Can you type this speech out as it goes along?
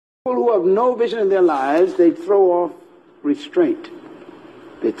People who have no vision in their lives, they throw off restraint.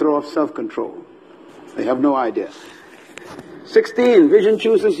 They throw off self-control. They have no idea. 16, vision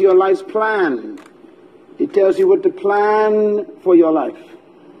chooses your life's plan. It tells you what to plan for your life,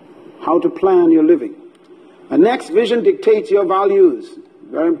 how to plan your living. And next, vision dictates your values.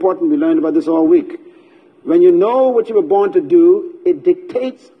 Very important. We learned about this all week. When you know what you were born to do, it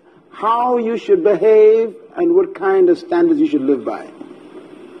dictates how you should behave and what kind of standards you should live by.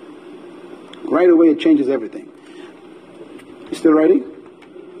 Right away, it changes everything. You still writing?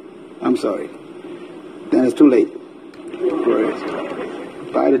 I'm sorry. Then it's too late.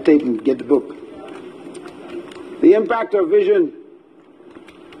 Buy the tape and get the book. The impact of vision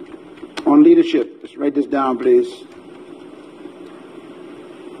on leadership. Just write this down, please.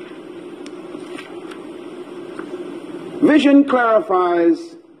 Vision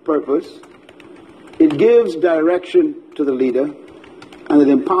clarifies purpose. It gives direction to the leader. And it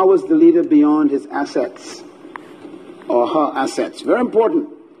empowers the leader beyond his assets or her assets. Very important.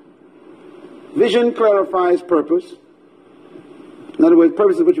 Vision clarifies purpose. In other words,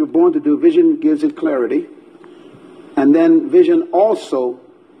 purpose is what you were born to do. Vision gives it clarity. And then vision also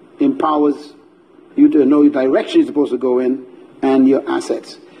empowers you to know the direction you're supposed to go in and your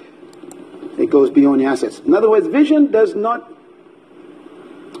assets. It goes beyond your assets. In other words, vision does not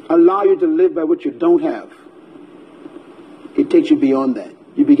allow you to live by what you don't have. It takes you beyond that.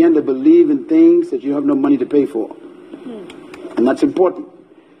 You begin to believe in things that you have no money to pay for. And that's important.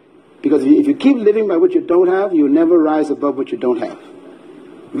 Because if you keep living by what you don't have, you'll never rise above what you don't have.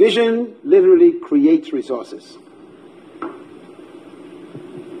 Vision literally creates resources.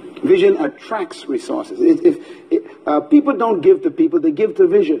 Vision attracts resources. People don't give to people, they give to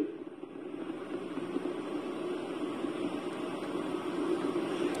vision.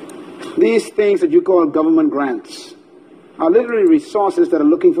 These things that you call government grants are literally resources that are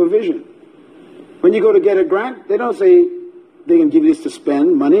looking for vision. When you go to get a grant, they don't say they can give you this to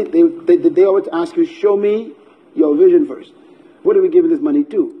spend money. They always ask you, show me your vision first. What are we giving this money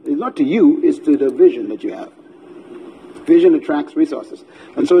to? It's not to you, it's to the vision that you have. Vision attracts resources.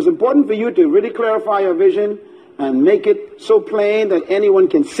 And so it's important for you to really clarify your vision and make it so plain that anyone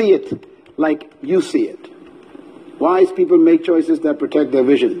can see it like you see it. Wise people make choices that protect their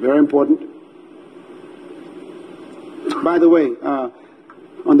vision. Very important. By the way,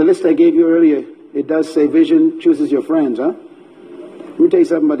 on the list I gave you earlier, it does say vision chooses your friends, huh? Let me tell you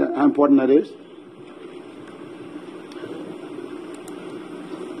something about how important that is.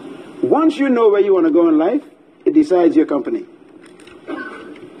 Once you know where you want to go in life, it decides your company.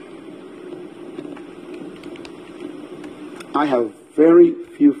 I have very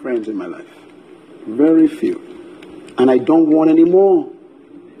few friends in my life. Very few. And I don't want any more.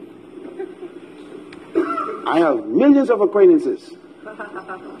 I have millions of acquaintances.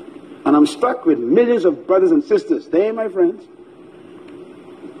 And I'm stuck with millions of brothers and sisters. They ain't my friends.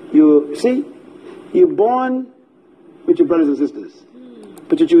 You see, you're born with your brothers and sisters,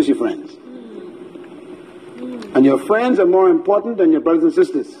 but you choose your friends. And your friends are more important than your brothers and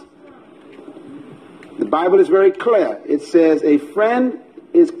sisters. The Bible is very clear. It says a friend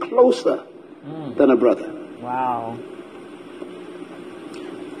is closer than a brother. Wow.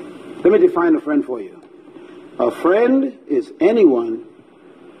 Let me define a friend for you. A friend is anyone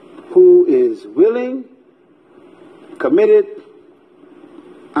who is willing, committed,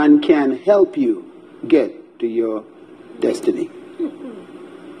 and can help you get to your destiny.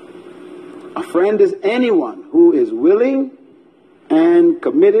 A friend is anyone who is willing and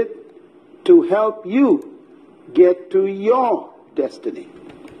committed to help you get to your destiny.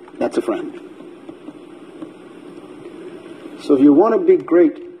 That's a friend. So if you want to be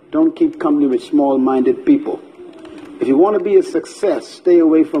great, don't keep company with small-minded people. If you want to be a success, stay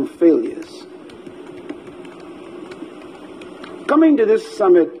away from failures. Coming to this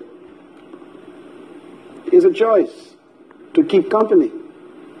summit is a choice to keep company.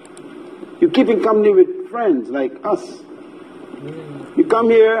 You're keeping company with friends like us. You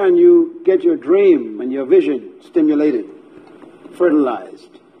come here and you get your dream and your vision stimulated,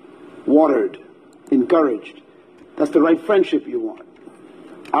 fertilized, watered, encouraged. That's the right friendship you want.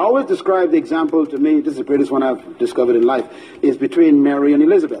 I always describe the example to me, this is the greatest one I've discovered in life, is between Mary and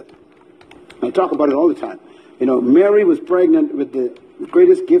Elizabeth. I talk about it all the time. You know, Mary was pregnant with the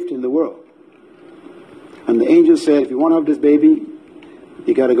greatest gift in the world. And the angel said, if you want to have this baby,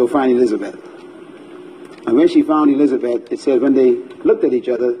 you got to go find Elizabeth. And when she found Elizabeth, it said when they looked at each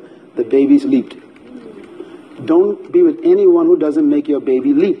other, the babies leaped. Don't be with anyone who doesn't make your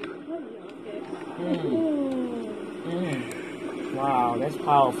baby leap. Wow, that's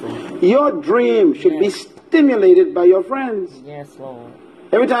powerful. Your dream should be stimulated by your friends. Yes, Lord.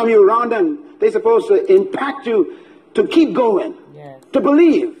 Every time you're around them, they're supposed to impact you to keep going, Yes. to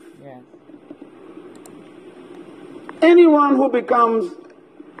believe. Yes. Anyone who becomes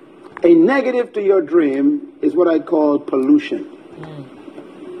a negative to your dream is what I call pollution.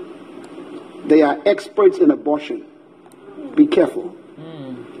 They are experts in abortion. Be careful.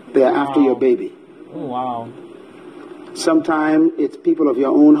 They are after your baby. Oh, wow. Sometimes it's people of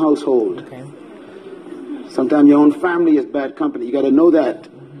your own household. Okay. Sometimes your own family is bad company. You got to know that.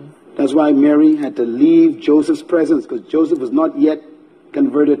 That's why Mary had to leave Joseph's presence, because Joseph was not yet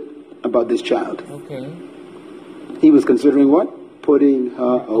converted about this child. Okay. He was considering what? Putting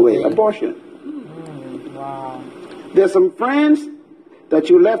her away. Abortion. Wow. There's some friends that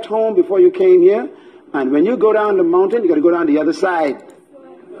you left home before you came here, and when you go down the mountain, you got to go down the other side.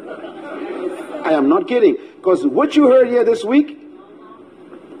 I am not kidding, because what you heard here this week,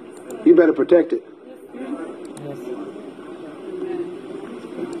 you better protect it. Yes.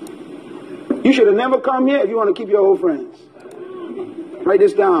 You should have never come here if you want to keep your old friends. Write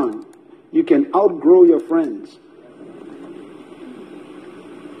this down. You can outgrow your friends.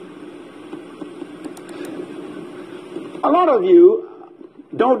 A lot of you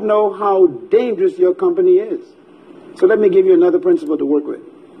don't know how dangerous your company is. So let me give you another principle to work with.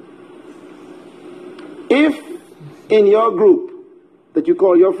 If in your group that you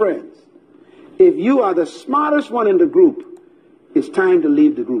call your friends, if you are the smartest one in the group, it's time to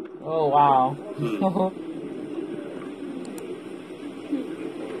leave the group. Oh, wow.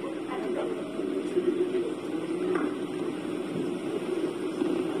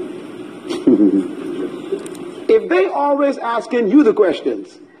 If they always asking you the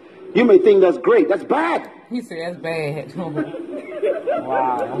questions, you may think that's great. That's bad. He said that's bad.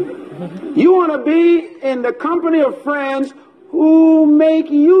 Wow. You want to be in the company of friends who make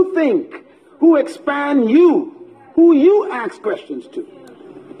you think, who expand you, who you ask questions to.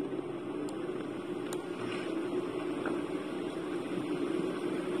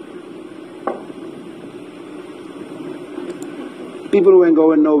 People who ain't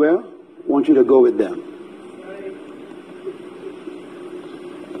going nowhere want you to go with them.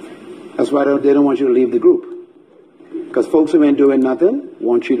 That's why they don't want you to leave the group. Because folks who ain't doing nothing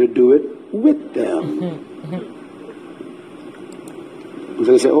want you to do it with them.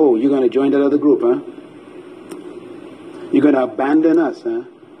 So they say, oh, you're going to join that other group, huh? You're going to abandon us, huh?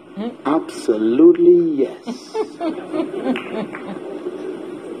 Absolutely yes.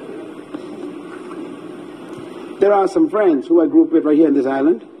 There are some friends who I grew up with right here in this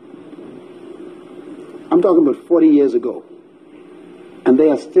island. I'm talking about 40 years ago. And they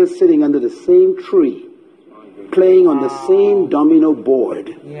are still sitting under the same tree, playing on the same domino board,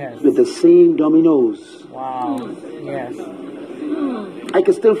 with the same dominoes. Wow. Yes. I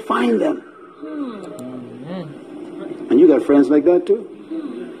can still find them. And you got friends like that too?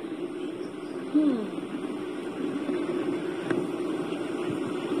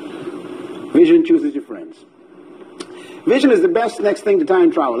 Vision chooses your friends. Vision is the best next thing to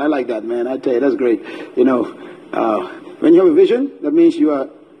time travel. I like that, man. I tell you, that's great. You know, when you have a vision, that means you are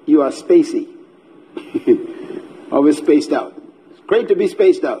spacey. Always spaced out. It's great to be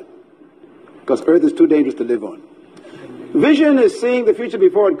spaced out, because Earth is too dangerous to live on. Vision is seeing the future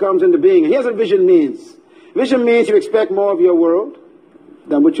before it comes into being. And here's what vision means. Vision means you expect more of your world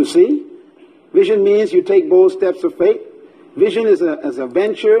than what you see. Vision means you take bold steps of faith. Vision is a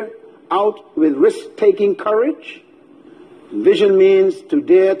venture out with risk-taking courage. Vision means to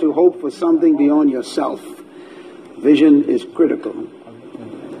dare to hope for something beyond yourself. Vision is critical.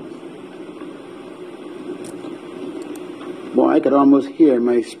 Boy, I could almost hear in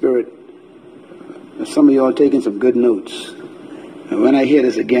my spirit some of you all taking some good notes. And when I hear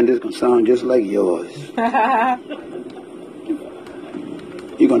this again, this is going to sound just like yours.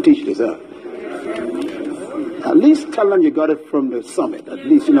 You're going to teach this up. At least tell them you got it from the summit. At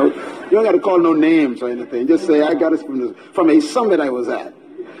least, you know, you don't got to call no names or anything. Just say, I got it from a summit I was at.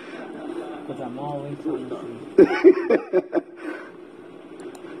 Because I'm always telling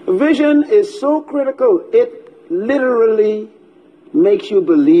you. Vision is so critical. It literally makes you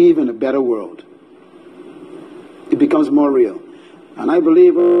believe in a better world. It becomes more real. And I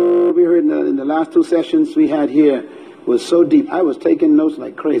believe what we heard in the last two sessions we had here was so deep. I was taking notes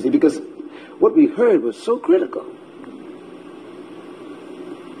like crazy because what we heard was so critical.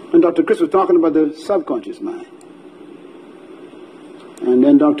 And Dr. Chris was talking about the subconscious mind. And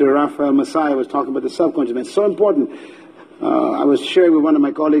then Dr. Raphael Messiah was talking about the subconscious mind. It's so important. I was sharing with one of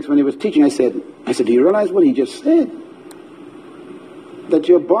my colleagues when he was teaching. I said, do you realize what he just said? That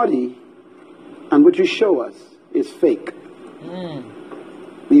your body and what you show us is fake.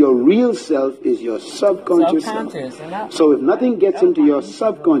 Your real self is your subconscious self. So if nothing gets into your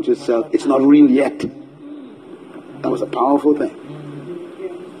subconscious self, it's not real yet. That was a powerful thing.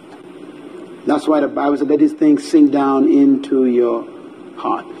 That's why the Bible said, let these things sink down into your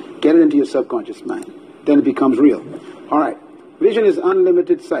heart. Get it into your subconscious mind. Then it becomes real. All right. Vision is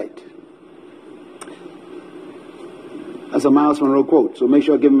unlimited sight. That's a Miles Monroe quote, so make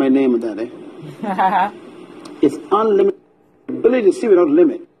sure I give him my name on that, eh? It's unlimited. Ability to see without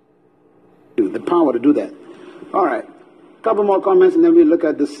limit. The power to do that. All right. A couple more comments and then we look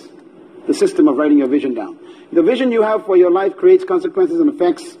at this, the system of writing your vision down. The vision you have for your life creates consequences and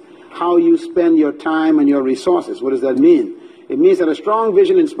affects how you spend your time and your resources. What does that mean? It means that a strong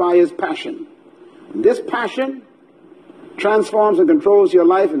vision inspires passion. And this passion transforms and controls your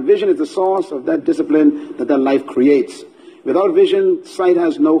life, and vision is the source of that discipline that life creates. Without vision, sight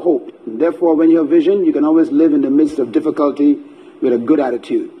has no hope. And therefore, when you have vision, you can always live in the midst of difficulty with a good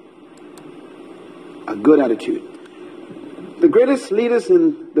attitude. A good attitude. The greatest leaders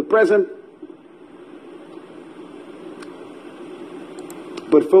in the present,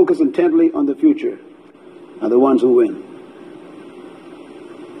 but focus intently on the future, are the ones who win.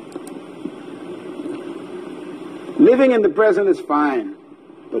 Living in the present is fine,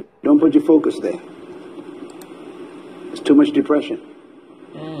 but don't put your focus there. It's too much depression.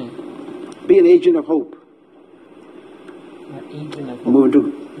 Be an agent of hope.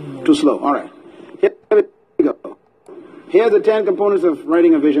 Moving too slow. All right. Here we go. Here are the 10 components of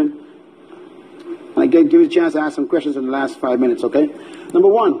writing a vision. And I give you a chance to ask some questions in the last 5 minutes, okay? Number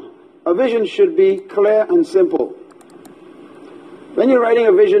 1, a vision should be clear and simple. When you're writing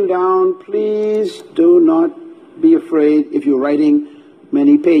a vision down, please do not be afraid if you're writing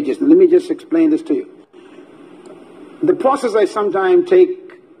many pages. Now, let me just explain this to you. The process I sometimes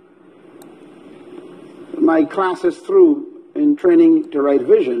take my classes through in training to write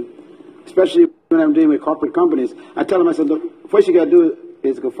vision, especially when I'm dealing with corporate companies, I tell them, I said, look, first you got to do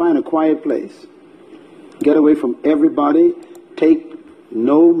is go find a quiet place. Get away from everybody. Take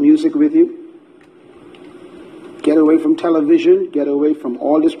no music with you. Get away from television. Get away from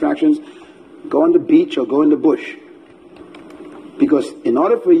all distractions. Go on the beach or go in the bush. Because in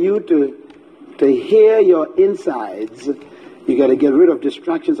order for you to hear your insides, you got to get rid of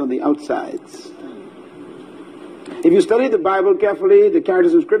distractions on the outsides. If you study the Bible carefully, the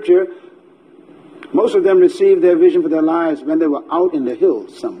characters in Scripture, most of them received their vision for their lives when they were out in the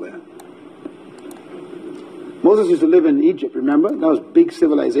hills somewhere. Moses used to live in Egypt, remember? That was big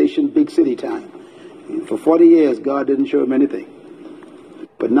civilization, big city time. For 40 years, God didn't show him anything.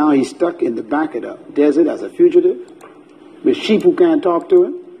 But now he's stuck in the back of the desert as a fugitive, with sheep who can't talk to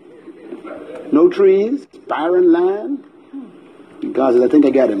him, no trees, barren land. And God says, I think I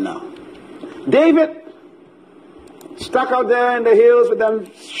got him now. David, stuck out there in the hills with them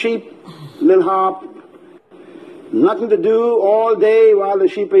sheep, little harp, nothing to do all day while the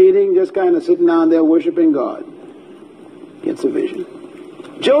sheep are eating, just kind of sitting down there worshiping God. Gets a vision.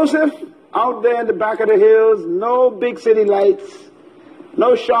 Joseph, out there in the back of the hills, no big city lights,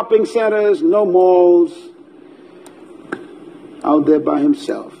 no shopping centers, no malls, out there by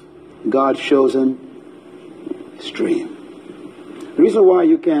himself. God shows him his dream. The reason why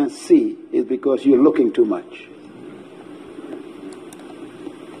you can't see is because you're looking too much.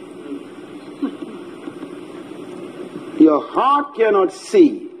 Your heart cannot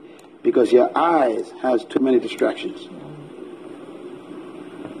see because your eyes has too many distractions.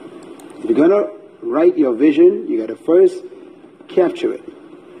 If you're going to write your vision, you got to first capture it.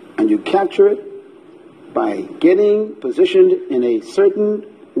 And you capture it by getting positioned in a certain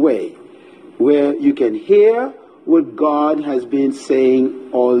way where you can hear what God has been saying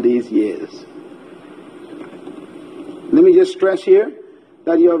all these years. Let me just stress here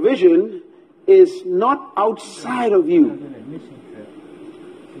that your vision is not outside of you.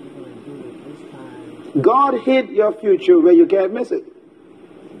 God hid your future where you can't miss it.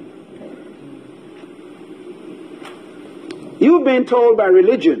 You've been told by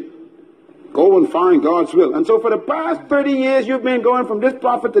religion, go and find God's will. And so for the past 30 years, you've been going from this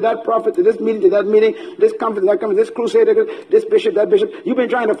prophet, to this meeting, to that meeting, this conference, that conference, this crusade, this bishop, that bishop. You've been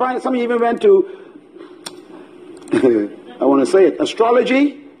trying to find it. Some of you even went to, I want to say it,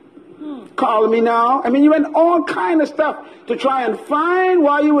 astrology. Call me now. I mean, you went all kind of stuff to try and find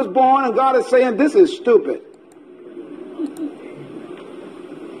why you was born, and God is saying, this is stupid.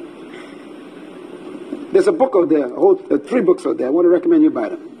 There's a book out there, 3 books out there. I want to recommend you buy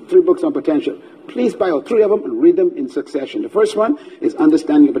them. 3 books on potential. Please buy all 3 of them and read them in succession. The first one is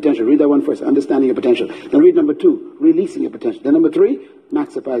Understanding Your Potential. Read that one first, Understanding Your Potential. Then read number 2, Releasing Your Potential. Then number 3,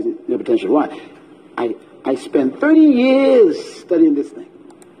 Maximizing Your Potential. Why? I spent 30 years studying this thing.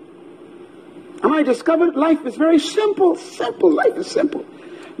 And I discovered life is very simple. Simple. Life is simple.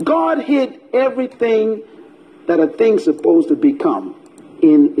 God hid everything that a thing's supposed to become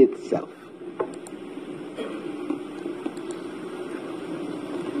in itself.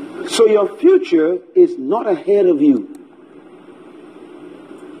 So your future is not ahead of you.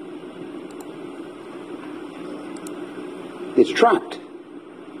 It's trapped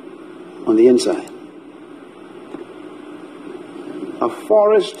on the inside. A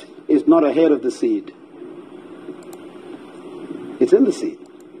forest is not ahead of the seed. It's in the seed.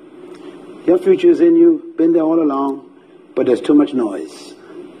 Your future is in you, been there all along, but there's too much noise.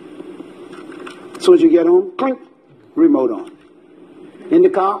 As soon as you get home, clink, remote on. In the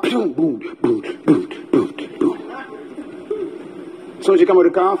car, boom, boom, boom, boom, boom, boom. As soon as you come out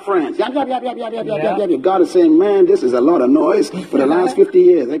of the car, friends, yap, yap, yap, yap, yap, yap, yap, yap, yap. God is saying, man, this is a lot of noise for the last 50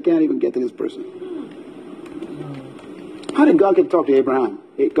 years. I can't even get to this person. How did God get to talk to Abraham?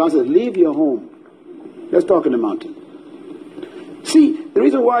 God said, leave your home. Let's talk in the mountain. See, the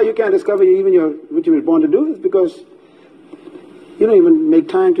reason why you can't discover even what you were born to do is because you don't even make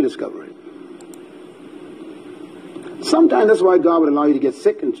time to discover it. Sometimes that's why God would allow you to get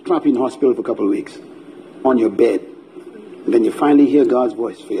sick and trap you in the hospital for a couple of weeks on your bed. And then you finally hear God's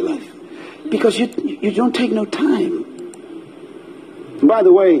voice for your life. Because you don't take no time. And by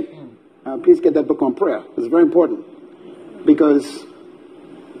the way, please get that book on prayer. It's very important. Because,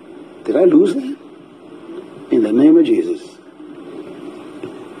 did I lose that? In the name of Jesus.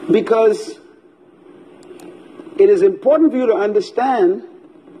 Because it is important for you to understand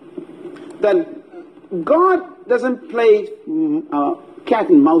that God doesn't play cat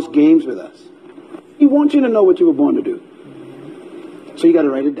and mouse games with us. He wants you to know what you were born to do. So you got to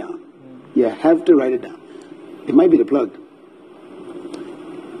write it down. You have to write it down. It might be the plug.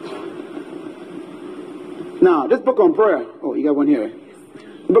 Now, this book on prayer. Oh, you got one here.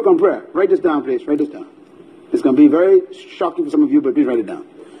 The book on prayer. Write this down, please. Write this down. It's going to be very shocking for some of you, but please write it down.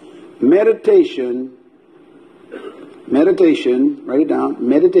 Meditation, write it down.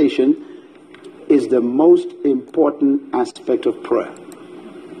 Meditation is the most important aspect of prayer.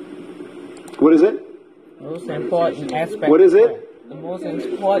 What is it? Most important aspect. What is it? The most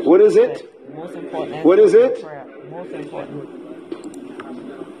important. What is it? The most important. What is it? Most important.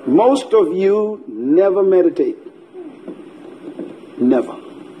 Most of you never meditate. Never.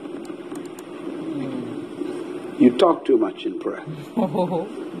 You talk too much in prayer.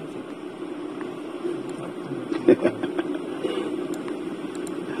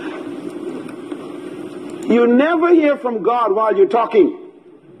 You never hear from God while you're talking.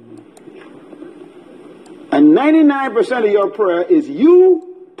 And 99% of your prayer is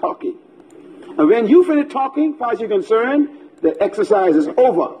you talking. And when you finish talking, as far as you're concerned, the exercise is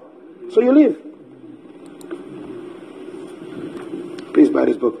over. So you leave. Please buy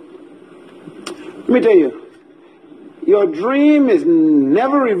this book. Let me tell you, your dream is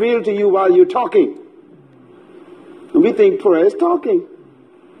never revealed to you while you're talking. And we think prayer is talking.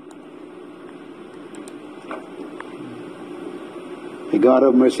 May God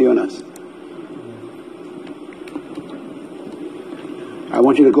have mercy on us. I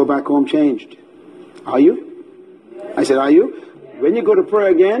want you to go back home changed. Are you? I said, are you? When you go to prayer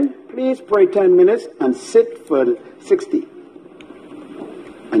again, please pray 10 minutes and sit for 60.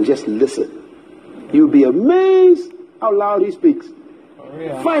 And just listen. You'll be amazed how loud he speaks. For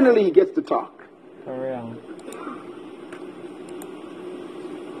real. Finally, he gets to talk. For real.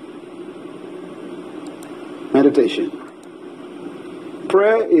 Meditation.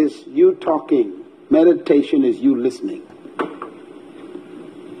 Prayer is you talking. Meditation is you listening.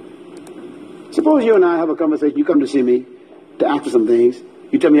 Suppose you and I have a conversation. You come to see me to ask for some things.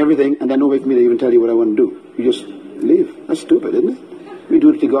 You tell me everything, and then no way for me to even tell you what I want to do. You just leave. That's stupid, isn't it? We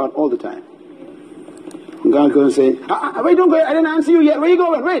do it to God all the time. And God goes and say, wait, don't go. I didn't answer you yet. Where you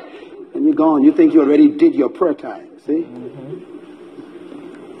going? Wait. And you're gone. You think you already did your prayer time. See?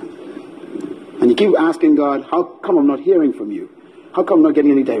 And you keep asking God, how come I'm not hearing from you? How come I'm not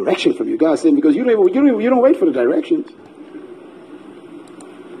getting any direction from you? God's saying, because you don't wait for the directions.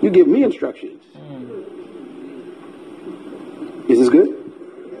 You give me instructions. Is this good?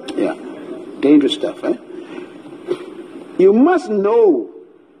 Yeah. Dangerous stuff, eh? You must know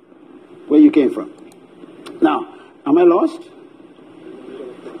where you came from. Now, am I lost?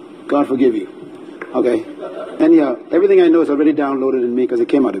 God forgive you. Okay. Anyhow, everything I know is already downloaded in me because it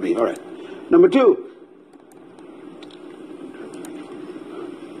came out of me. All right. Number 2.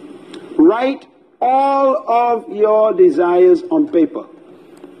 Write all of your desires on paper.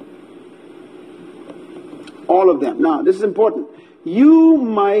 All of them. Now, this is important. You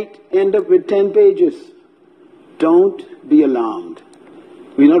might end up with 10 pages. Don't be alarmed.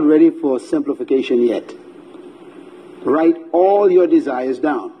 We're not ready for simplification yet. Write all your desires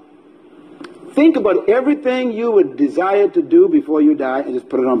down. Think about everything you would desire to do before you die and just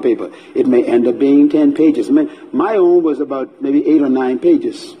put it on paper. It may end up being 10 pages. My own was about maybe 8 or 9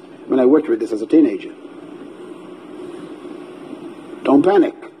 pages when I worked with this as a teenager. Don't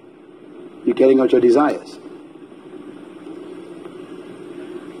panic. You're getting out your desires.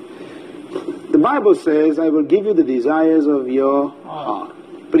 The Bible says, I will give you the desires of your heart.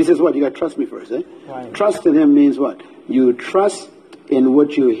 But he says what? You got to trust me first, eh? Right. Trust in him means what? You trust in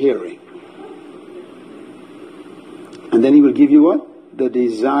what you're hearing. And then he will give you what? The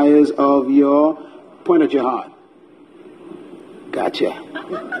desires of your, point at your heart. Gotcha.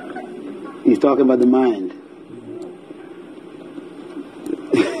 He's talking about the mind.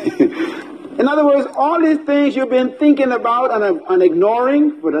 In other words, all these things you've been thinking about and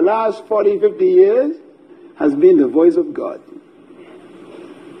ignoring for the last 40, 50 years has been the voice of God.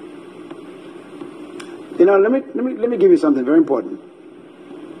 You know, let me give you something very important.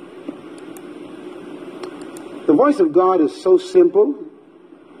 The voice of God is so simple,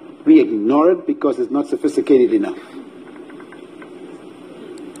 we ignore it because it's not sophisticated enough.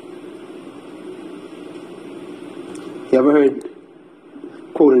 You ever heard,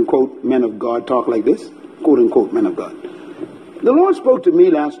 quote unquote, men of God talk like this? Quote unquote, men of God. The Lord spoke to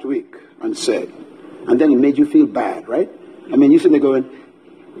me last week and said, and then it made you feel bad, right? I mean, you're sitting there going,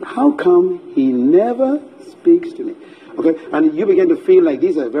 how come he never speaks to me? Okay, and you begin to feel like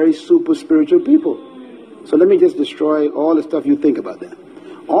these are very super spiritual people. So let me just destroy all the stuff you think about them.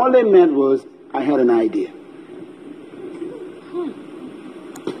 All they meant was, I had an idea.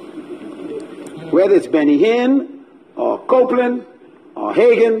 Whether it's Benny Hinn, or Copeland, or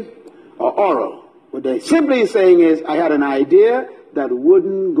Hagen, or Oral, what they're simply saying is, I had an idea that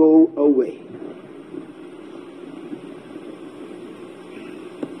wouldn't go away.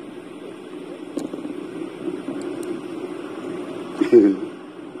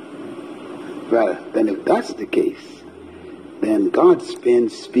 Well, then if that's the case, then God's been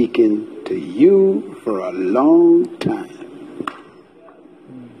speaking to you for a long time.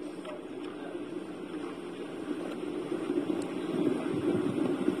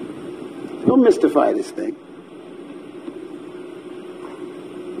 Don't mystify this thing.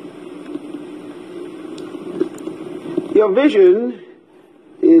 Your vision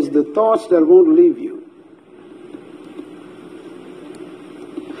is the thoughts that won't leave you.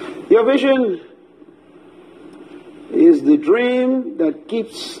 Your vision is the dream that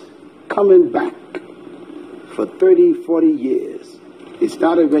keeps coming back for 30, 40 years. It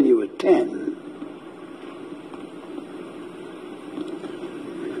started when you were 10.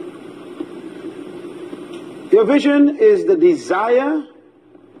 Your vision is the desire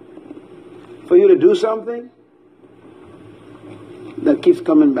for you to do something that keeps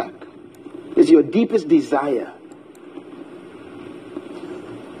coming back. It's your deepest desire.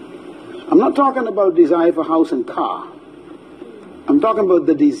 I'm not talking about desire for house and car. I'm talking about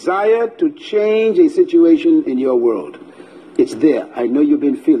the desire to change a situation in your world. It's there. I know you've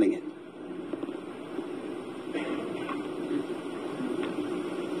been feeling it.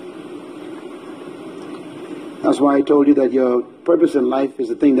 That's why I told you that your purpose in life is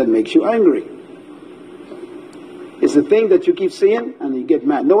the thing that makes you angry. It's the thing that you keep seeing and you get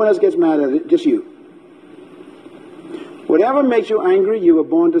mad. No one else gets mad at it, just you. Whatever makes you angry, you were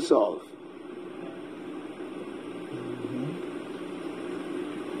born to solve.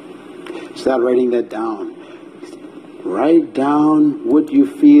 Start writing that down. Write down what you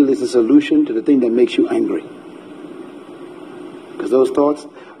feel is the solution to the thing that makes you angry. Because those thoughts,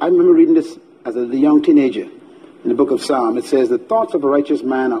 I remember reading this as a young teenager in the book of Psalm. It says, the thoughts of a righteous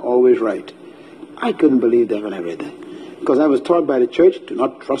man are always right. I couldn't believe that when I read that. Because I was taught by the church, do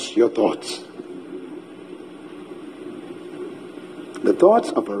not trust your thoughts. The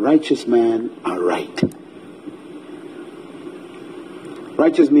thoughts of a righteous man are right.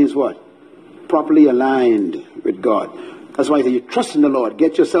 Righteous means what? Properly aligned with God. That's why I say you trust in the Lord.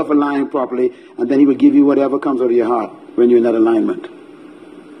 Get yourself aligned properly, and then he will give you whatever comes out of your heart when you're in that alignment.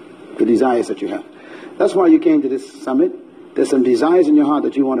 The desires that you have. That's why you came to this summit. There's some desires in your heart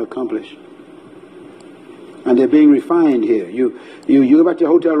that you want to accomplish. And they're being refined here. You go back to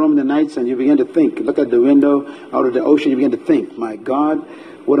your hotel room in the nights and you begin to think. Look at the window, out of the ocean, you begin to think, my God,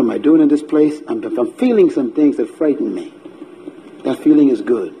 what am I doing in this place? I'm feeling some things that frighten me. That feeling is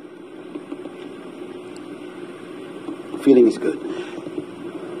good. Feeling is good.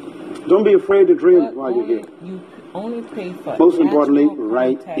 Don't be afraid to dream while you're here. You only pay for most importantly,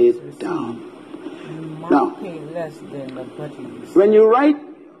 write it down. You might now, pay less than the budget. When you write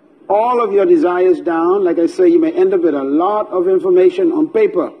all of your desires down. Like I say, you may end up with a lot of information on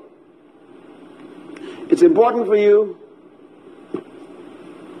paper. It's important for you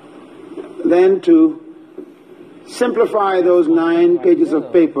then to simplify those 9 pages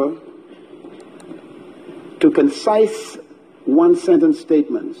of paper to concise one-sentence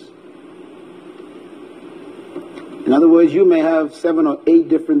statements. In other words, you may have 7 or 8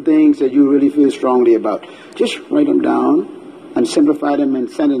 different things that you really feel strongly about. Just write them down and simplify them in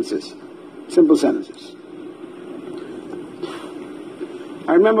sentences, simple sentences.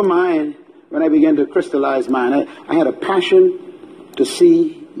 I remember mine, when I began to crystallize mine, I had a passion to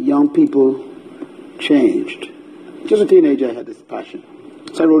see young people changed. Just a teenager, I had this passion.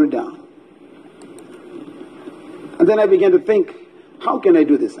 So I wrote it down. And then I began to think, how can I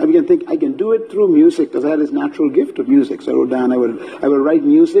do this? I began to think I can do it through music, because I had this natural gift of music. So I wrote down I will write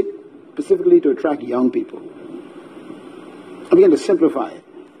music specifically to attract young people. I began to simplify it.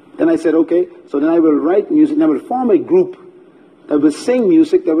 Then I said, okay, so then I will write music, and I will form a group that will sing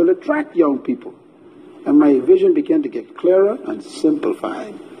music that will attract young people. And my vision began to get clearer and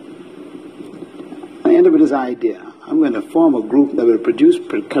simplified. I ended with this idea. I'm going to form a group that will produce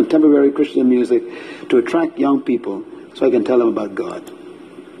contemporary Christian music to attract young people so I can tell them about God.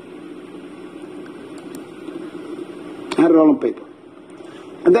 I had it all on paper.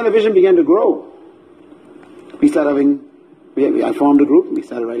 And then the vision began to grow. I formed a group. We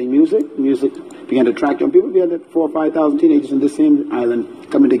started writing music. Music began to attract young people. We had 4,000 or 5,000 teenagers in this same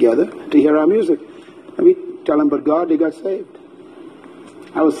island coming together to hear our music. And we tell them about God, they got saved.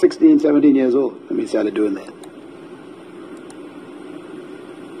 I was 16, 17 years old when we started doing that.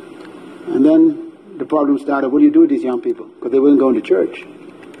 And then the problem started, what do you do with these young people? Because they weren't going to church.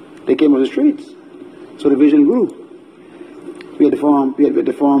 They came on the streets. So the vision grew. We had to form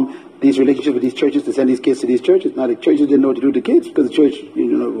these relationships with these churches to send these kids to these churches. Now the churches didn't know what to do with the kids because the church,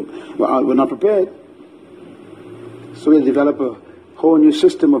 were not prepared. So we had to develop a whole new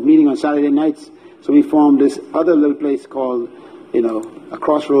system of meeting on Saturday nights. So we formed this other little place called, a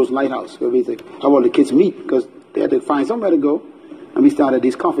Crossroads Lighthouse, where we said, how about the kids meet? Because they had to find somewhere to go. And we started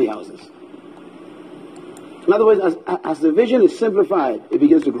these coffee houses. In other words, as the vision is simplified, it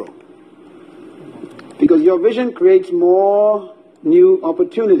begins to grow. Because your vision creates more new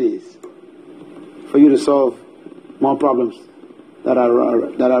opportunities for you to solve more problems that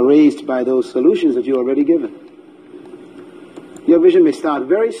are raised by those solutions that you already given. Your vision may start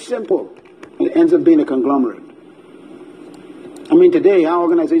very simple, and it ends up being a conglomerate. I mean, today our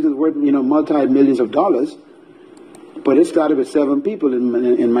organization is worth multi-millions of dollars, but it started with 7 people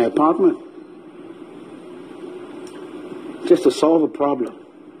in my apartment, just to solve a problem.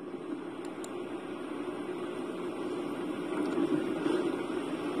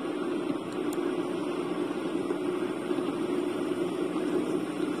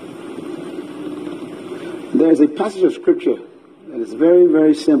 There is a passage of scripture that is very,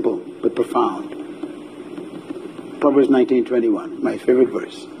 very simple but profound. Proverbs 19:21, my favorite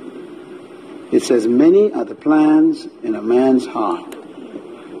verse. It says, many are the plans in a man's heart,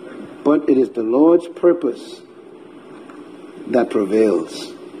 but it is the Lord's purpose that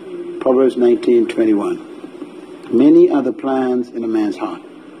prevails. Proverbs 19:21. Many are the plans in a man's heart.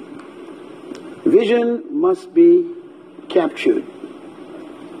 Vision must be captured.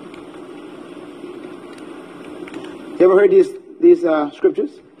 You ever heard these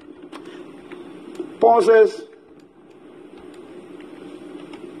scriptures? Paul says,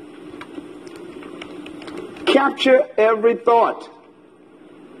 capture every thought.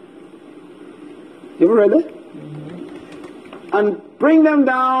 You ever read that? And bring them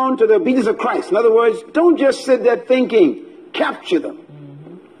down to the obedience of Christ. In other words, don't just sit there thinking. Capture them.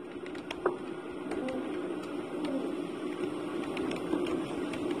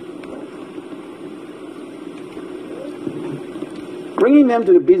 Bringing them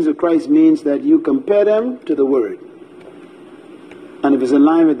to the obedience of Christ means that you compare them to the Word. And if it's in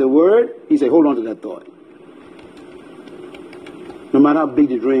line with the Word, you say, hold on to that thought. No matter how big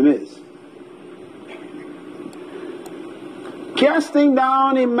the dream is. Casting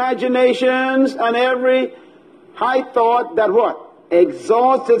down imaginations and every high thought that what?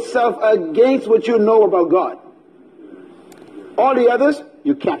 Exalts itself against what you know about God. All the others,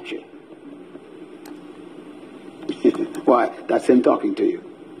 you capture. Why? That's him talking to you.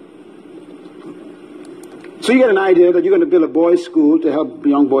 So you get an idea that you're going to build a boys' school to help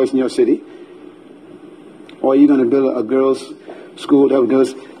young boys in your city. Or you're going to build a girls' school to help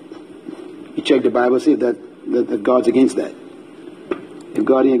girls. You check the Bible, see if that God's against that. If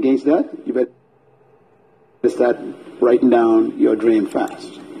God ain't against that, you better start writing down your dream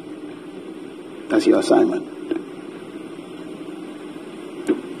fast. That's your assignment.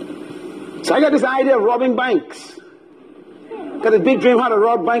 So I got this idea of robbing banks. Got a big dream how to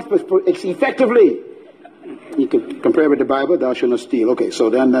rob banks effectively. You can compare it with the Bible, thou shalt not steal. Okay, so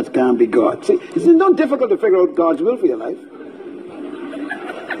then that can't be God. See, it's not difficult to figure out God's will for your life.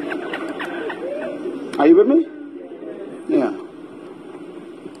 Are you with me? Yeah.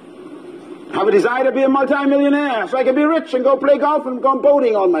 Have a desire to be a multi-millionaire so I can be rich and go play golf and go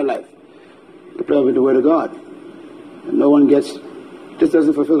boating all my life. To play with the Word of God. And no one gets, this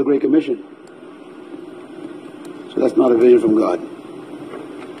doesn't fulfill the Great Commission. So that's not a vision from God.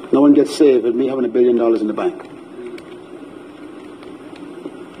 No one gets saved with me having $1 billion in the bank.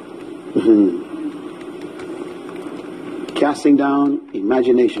 Casting down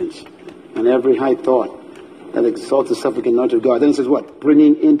imaginations and every high thought that exalts itself against the knowledge of God. Then it says what?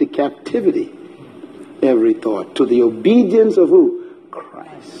 Bringing into captivity every thought to the obedience of who?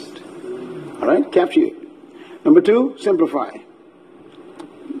 Christ. All right? Capture it. Number 2, simplify.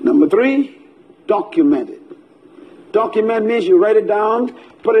 Number 3, document it. Document means you write it down,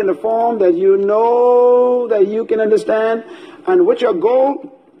 put it in a form that you know that you can understand, and what your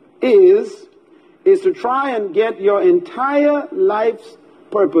goal is to try and get your entire life's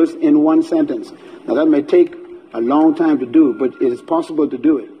purpose in one sentence. Now that may take a long time to do, but it is possible to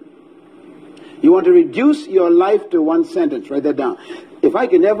do it. You want to reduce your life to one sentence. Write that down. If I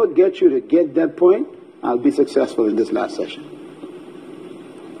can ever get you to get that point, I'll be successful in this last session.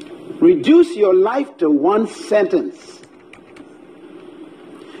 Reduce your life to one sentence.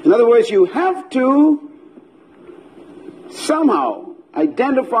 In other words, you have to somehow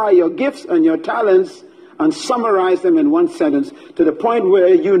identify your gifts and your talents and summarize them in one sentence to the point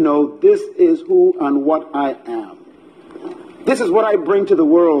where you know this is who and what I am. This is what I bring to the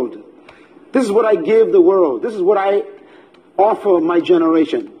world. This is what I give the world. This is what I offer my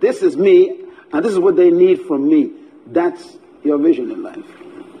generation. This is me, and this is what they need from me. That's your vision in life.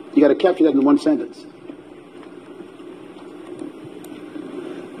 You got to capture that in one sentence.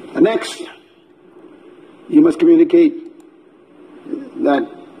 And next, you must communicate that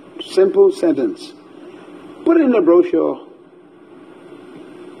simple sentence. Put it in a brochure.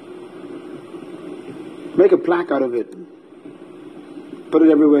 Make a plaque out of it. Put it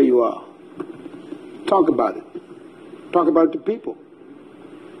everywhere you are. Talk about it. Talk about it to people.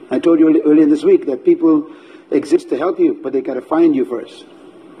 I told you earlier this week that people exist to help you, but they got to find you first.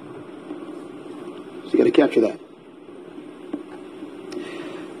 So you got to capture that.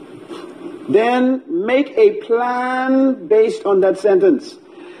 Then make a plan based on that sentence.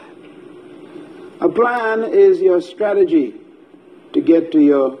 A plan is your strategy to get to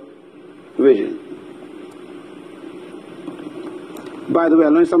your vision. By the way, I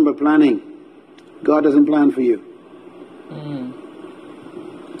learned something about planning. God doesn't plan for you.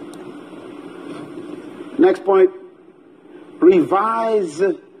 Next point, revise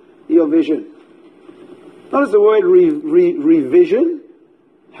your vision. Notice the word revision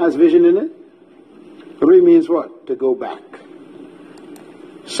has vision in it. Re means what? To go back.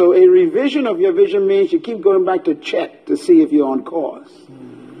 So a revision of your vision means you keep going back to check to see if you're on course.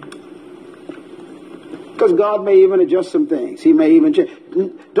 Because God may even adjust some things. He may even change.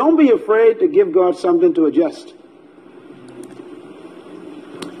 Don't be afraid to give God something to adjust.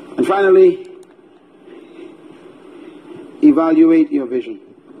 And finally, evaluate your vision.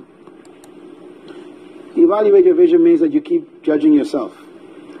 Evaluate your vision means that you keep judging yourself.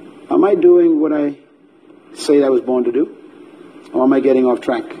 Am I doing what I say I was born to do? Or am I getting off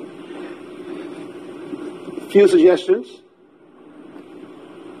track? Few suggestions.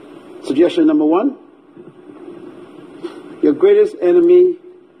 Suggestion number 1. Your greatest enemy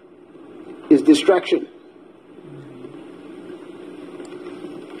is distraction.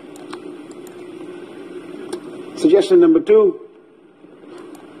 Suggestion number 2.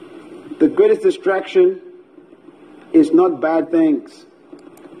 The greatest distraction is not bad things,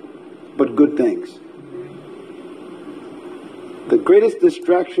 but good things. The greatest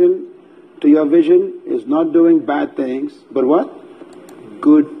distraction to your vision is not doing bad things, but what?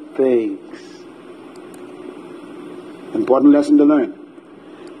 Good things. Important lesson to learn.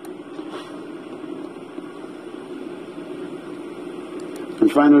 And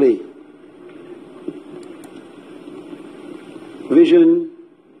finally, vision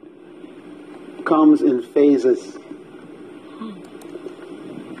comes in phases.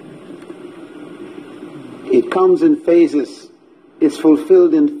 It comes in phases. It's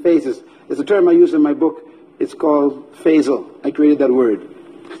fulfilled in phases. It's a term I use in my book. It's called phasal. I created that word.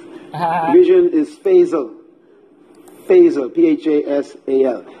 Vision is phasal. Phasal,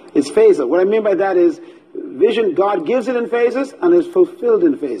 P-H-A-S-A-L. It's phasal. What I mean by that is vision, God gives it in phases and is fulfilled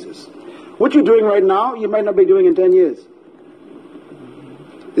in phases. What you're doing right now, you might not be doing in 10 years.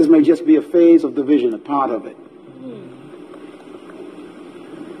 This may just be a phase of the vision, a part of it.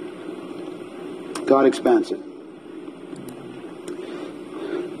 God expands it.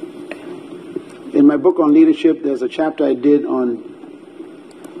 In my book on leadership, there's a chapter I did on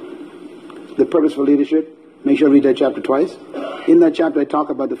the purpose for leadership. Make sure I read that chapter twice. In that chapter, I talk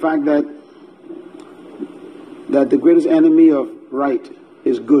about the fact that the greatest enemy of right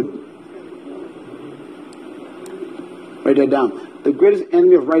is good. Write that down. The greatest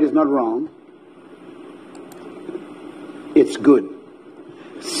enemy of right is not wrong. It's good.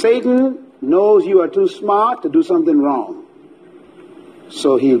 Satan knows you are too smart to do something wrong.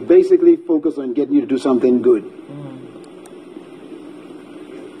 So he'll basically focus on getting you to do something good.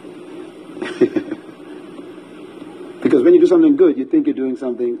 Because when you do something good, you think you're doing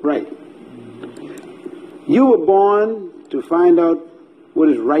something right. You were born to find out what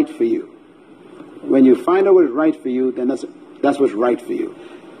is right for you. When you find out what is right for you, then that's what's right for you.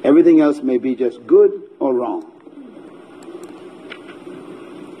 Everything else may be just good or wrong.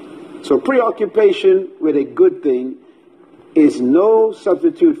 So preoccupation with a good thing is no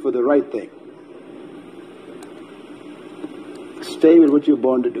substitute for the right thing. Stay with what you're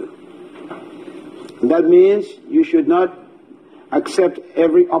born to do. And that means you should not accept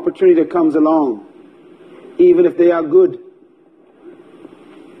every opportunity that comes along, even if they are good.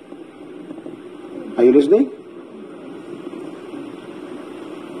 Are you listening?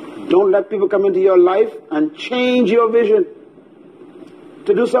 Don't let people come into your life and change your vision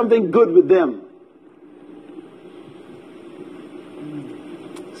to do something good with them.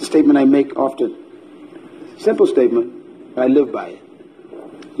 It's a statement I make often. Simple statement, but I live by it.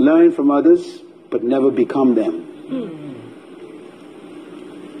 Learn from others, but never become them.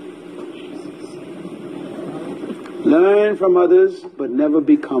 Learn from others, but never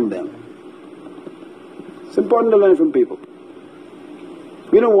become them. It's important to learn from people.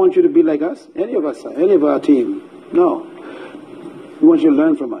 We don't want you to be like us, any of us, any of our team. No. We want you to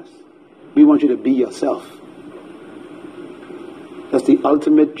learn from us. We want you to be yourself. That's the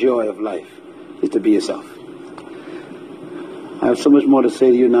ultimate joy of life, is to be yourself. I have so much more to say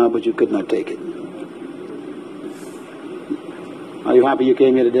to you now, but you could not take it. Are you happy you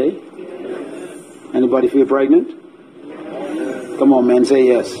came here today? Anybody feel pregnant? Come on, man, say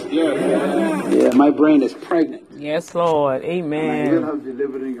yes. Yeah, my brain is pregnant. Yes, Lord.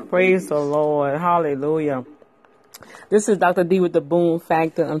 Amen. Praise the Lord. Hallelujah. This is Dr. D with the Boom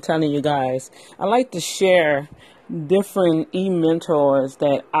Factor. I'm telling you guys, I like to share different e-mentors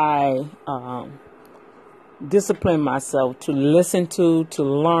that I discipline myself to listen to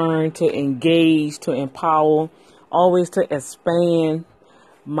learn, to engage, to empower, always to expand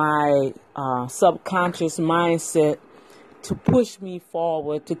my subconscious mindset, to push me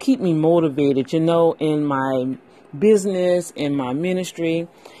forward, to keep me motivated, in my business, in my ministry.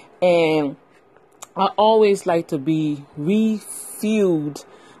 And I always like to be refueled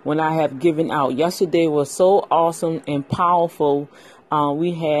when I have given out. Yesterday was so awesome and powerful.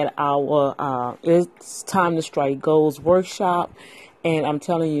 We had our It's Time to Strike Goals workshop. And I'm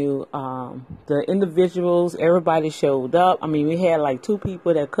telling you, the individuals, everybody showed up. I mean, we had like 2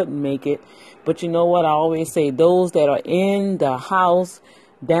 people that couldn't make it. But you know what? I always say those that are in the house,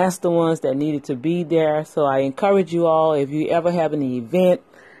 that's the ones that needed to be there. So I encourage you all, if you ever have an event,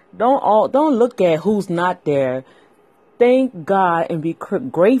 don't look at who's not there. Thank God and be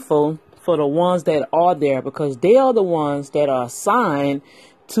grateful for the ones that are there, because they are the ones that are assigned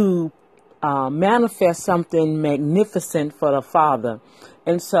to manifest something magnificent for the Father.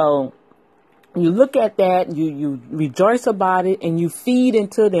 And so you look at that, you rejoice about it, and you feed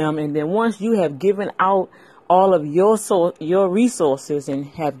into them. And then once you have given out all of your resources and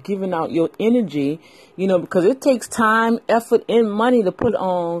have given out your energy, because it takes time, effort, and money to put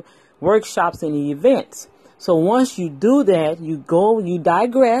on workshops and events. So once you do that, you go, you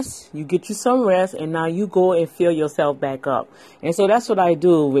digress, you get you some rest, and now you go and fill yourself back up. And so that's what I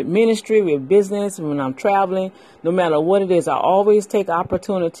do with ministry, with business, when I'm traveling. No matter what it is, I always take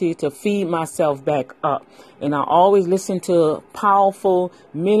opportunity to feed myself back up. And I always listen to powerful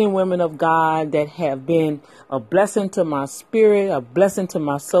men and women of God that have been a blessing to my spirit, a blessing to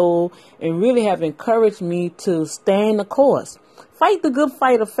my soul, and really have encouraged me to stay the course. Fight the good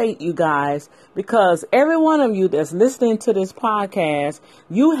fight of faith, you guys, because every one of you that's listening to this podcast,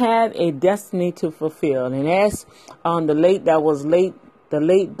 you have a destiny to fulfill. And that's the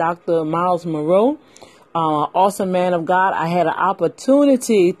late Dr. Miles Monroe, awesome man of God. I had an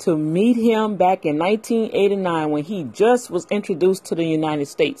opportunity to meet him back in 1989 when he just was introduced to the United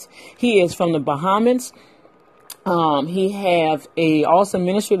States. He is from the Bahamas. He have a awesome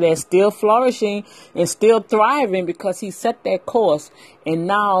ministry that's still flourishing and still thriving because he set that course. And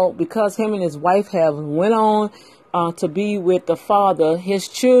now, because him and his wife have went on to be with the Father, his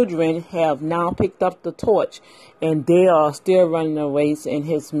children have now picked up the torch, and they are still running the race, and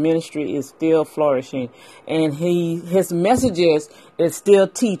his ministry is still flourishing, and his messages is still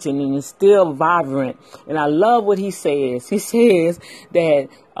teaching and is still vibrant. And I love what he says. He says that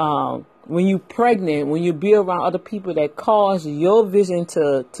when you're pregnant, when you be around other people that cause your vision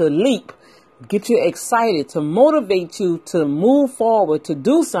to leap, get you excited, to motivate you to move forward, to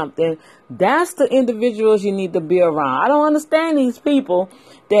do something, that's the individuals you need to be around. I don't understand these people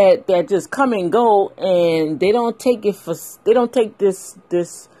that just come and go, and they don't take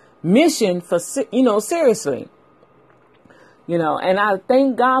this mission for, seriously. And I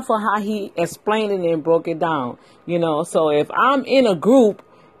thank God for how he explained it and broke it down. So if I'm in a group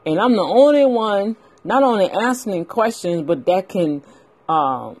and I'm the only one not only answering questions, but that can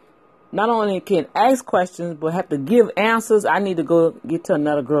not only can ask questions, but have to give answers, I need to go get to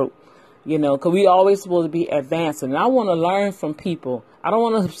another group, because we always supposed to be advancing. And I want to learn from people. I don't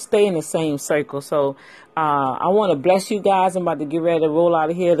want to stay in the same circle. So I want to bless you guys. I'm about to get ready to roll out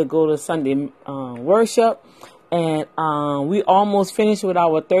of here to go to Sunday worship. And we almost finished with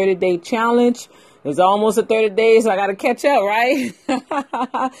our 30-day challenge. It's almost a 30 days, so I got to catch up, right?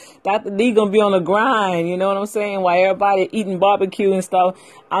 Dr. D going to be on the grind, you know what I'm saying? While everybody eating barbecue and stuff,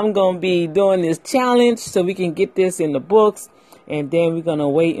 I'm going to be doing this challenge so we can get this in the books. And then we're going to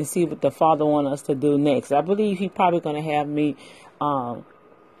wait and see what the Father wants us to do next. I believe he's probably going to have me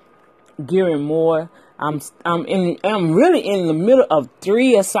gearing more. I'm really in the middle of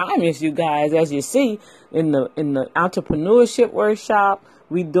 3 assignments, you guys, as you see, in the entrepreneurship workshop.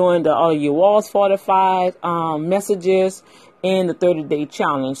 We doing the All Your Walls Fortified messages and the 30-day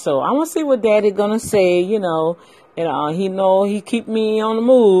challenge. So I'm gonna see what Daddy gonna say, and he keep me on the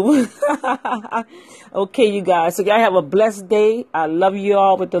move. Okay, you guys. So y'all have a blessed day. I love you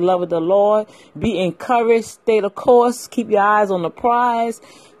all with the love of the Lord. Be encouraged. Stay the course. Keep your eyes on the prize.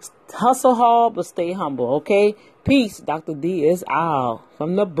 Hustle hard, but stay humble. Okay. Peace. Dr. D is out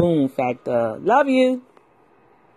from the Boom Factor. Love you.